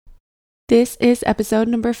This is episode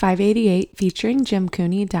number 588 featuring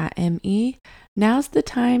JimCooney.me. Now's the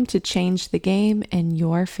time to change the game in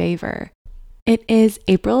your favor. It is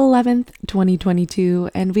April 11th,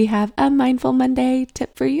 2022, and we have a Mindful Monday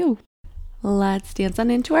tip for you. Let's dance on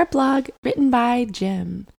into our blog, written by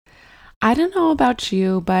Jim. I don't know about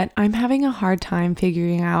you, but I'm having a hard time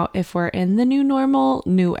figuring out if we're in the new normal,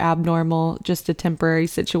 new abnormal, just a temporary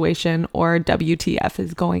situation, or WTF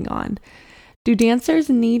is going on. Do dancers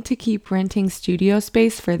need to keep renting studio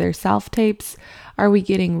space for their self-tapes? Are we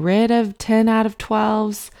getting rid of 10 out of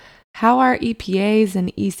 12s? How are EPAs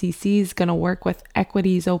and ECCs going to work with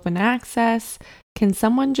Equity's open access? Can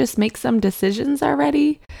someone just make some decisions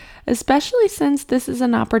already? Especially since this is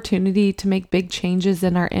an opportunity to make big changes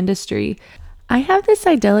in our industry. I have this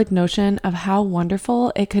idyllic notion of how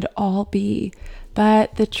wonderful it could all be.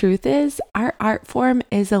 But the truth is, our art form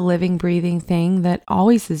is a living, breathing thing that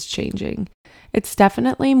always is changing. It's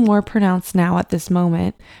definitely more pronounced now at this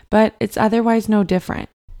moment, but it's otherwise no different.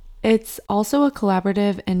 It's also a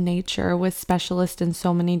collaborative in nature with specialists in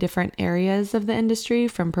so many different areas of the industry,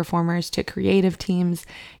 from performers to creative teams,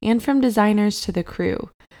 and from designers to the crew.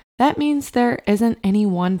 That means there isn't any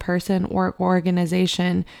one person or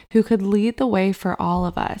organization who could lead the way for all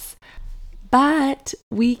of us. But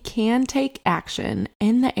we can take action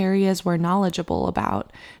in the areas we're knowledgeable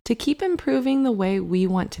about to keep improving the way we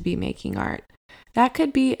want to be making art. That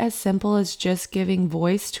could be as simple as just giving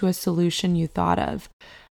voice to a solution you thought of.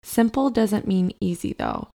 Simple doesn't mean easy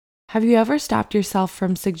though. Have you ever stopped yourself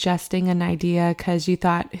from suggesting an idea because you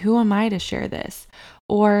thought, who am I to share this?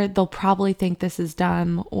 Or they'll probably think this is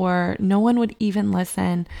dumb, or no one would even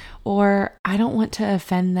listen, or I don't want to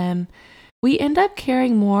offend them. We end up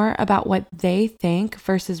caring more about what they think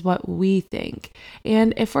versus what we think.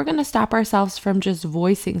 And if we're going to stop ourselves from just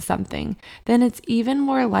voicing something, then it's even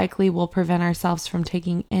more likely we'll prevent ourselves from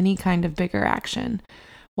taking any kind of bigger action.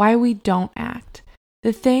 Why we don't act.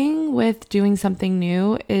 The thing with doing something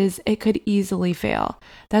new is it could easily fail.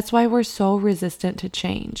 That's why we're so resistant to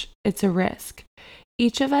change. It's a risk.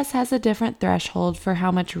 Each of us has a different threshold for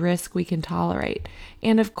how much risk we can tolerate.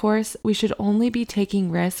 And of course, we should only be taking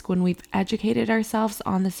risk when we've educated ourselves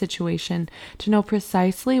on the situation to know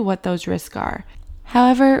precisely what those risks are.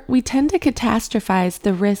 However, we tend to catastrophize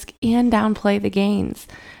the risk and downplay the gains.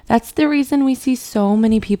 That's the reason we see so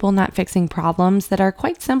many people not fixing problems that are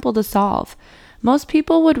quite simple to solve. Most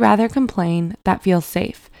people would rather complain. That feels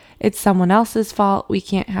safe. It's someone else's fault, we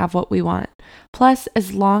can't have what we want. Plus,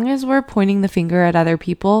 as long as we're pointing the finger at other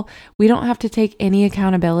people, we don't have to take any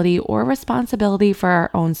accountability or responsibility for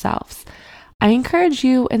our own selves. I encourage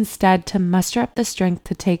you instead to muster up the strength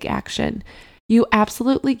to take action. You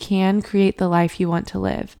absolutely can create the life you want to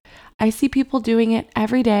live. I see people doing it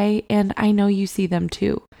every day, and I know you see them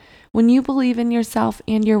too. When you believe in yourself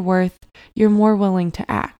and your worth, you're more willing to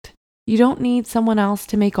act. You don't need someone else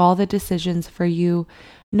to make all the decisions for you.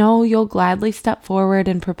 No, you'll gladly step forward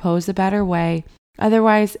and propose a better way.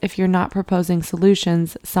 Otherwise, if you're not proposing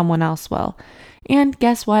solutions, someone else will. And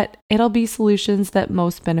guess what? It'll be solutions that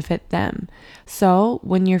most benefit them. So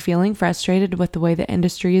when you're feeling frustrated with the way the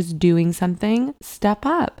industry is doing something, step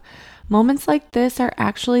up. Moments like this are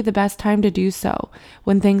actually the best time to do so.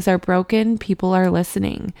 When things are broken, people are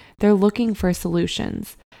listening. They're looking for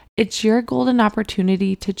solutions. It's your golden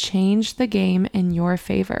opportunity to change the game in your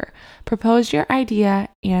favor. Propose your idea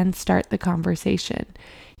and start the conversation.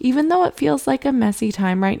 Even though it feels like a messy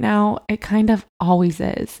time right now, it kind of always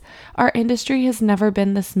is. Our industry has never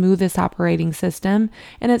been the smoothest operating system,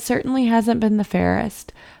 and it certainly hasn't been the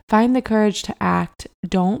fairest. Find the courage to act.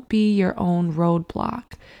 Don't be your own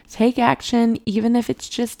roadblock. Take action, even if it's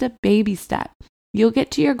just a baby step. You'll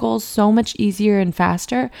get to your goals so much easier and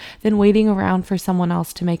faster than waiting around for someone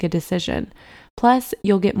else to make a decision. Plus,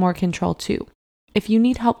 you'll get more control too. If you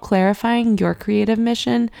need help clarifying your creative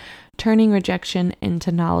mission, turning rejection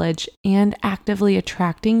into knowledge, and actively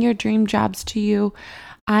attracting your dream jobs to you,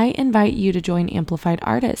 I invite you to join Amplified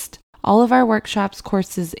Artist. All of our workshops,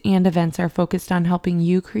 courses, and events are focused on helping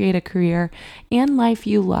you create a career and life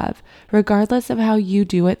you love. Regardless of how you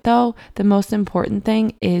do it though, the most important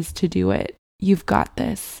thing is to do it. You've got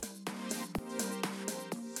this.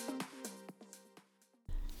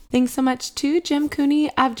 Thanks so much to Jim Cooney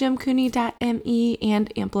of JimCooney.me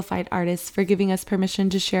and Amplified Artists for giving us permission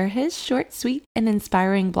to share his short, sweet, and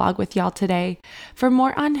inspiring blog with y'all today. For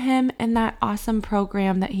more on him and that awesome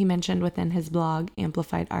program that he mentioned within his blog,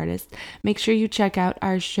 Amplified Artists, make sure you check out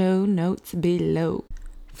our show notes below.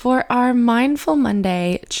 For our Mindful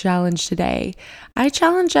Monday challenge today, I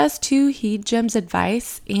challenge us to heed Jim's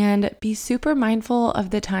advice and be super mindful of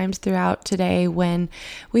the times throughout today when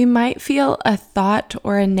we might feel a thought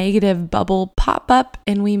or a negative bubble pop up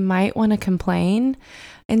and we might want to complain.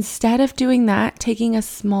 Instead of doing that, taking a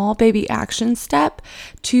small baby action step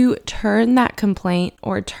to turn that complaint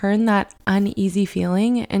or turn that uneasy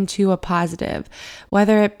feeling into a positive,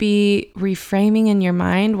 whether it be reframing in your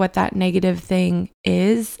mind what that negative thing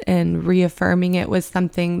is and reaffirming it with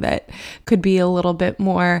something that could be a little bit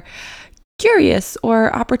more curious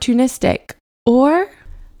or opportunistic, or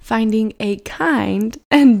finding a kind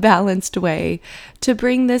and balanced way to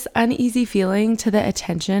bring this uneasy feeling to the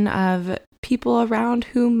attention of people around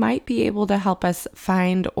who might be able to help us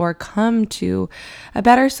find or come to a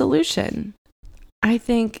better solution. I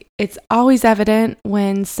think it's always evident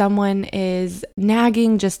when someone is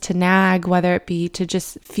nagging just to nag, whether it be to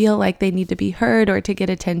just feel like they need to be heard or to get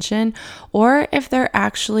attention, or if they're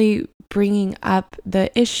actually bringing up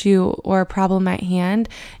the issue or problem at hand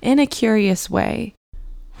in a curious way.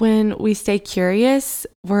 When we stay curious,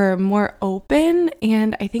 we're more open,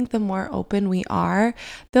 and I think the more open we are,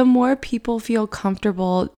 the more people feel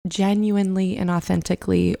comfortable genuinely and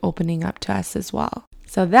authentically opening up to us as well.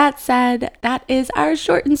 So that said, that is our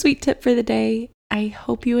short and sweet tip for the day. I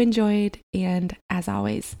hope you enjoyed, and as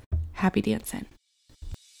always, happy dancing.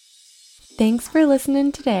 Thanks for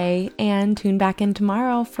listening today, and tune back in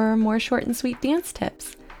tomorrow for more short and sweet dance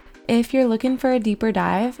tips. If you're looking for a deeper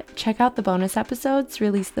dive, check out the bonus episodes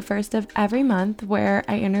released the first of every month where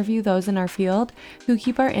I interview those in our field who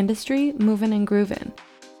keep our industry moving and grooving.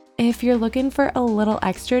 If you're looking for a little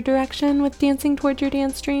extra direction with dancing towards your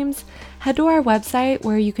dance dreams, head to our website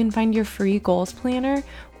where you can find your free goals planner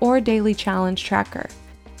or daily challenge tracker.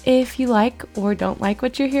 If you like or don't like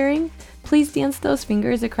what you're hearing, please dance those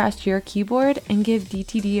fingers across your keyboard and give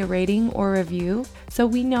DTD a rating or review so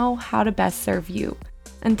we know how to best serve you.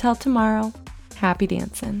 Until tomorrow, happy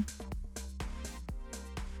dancing.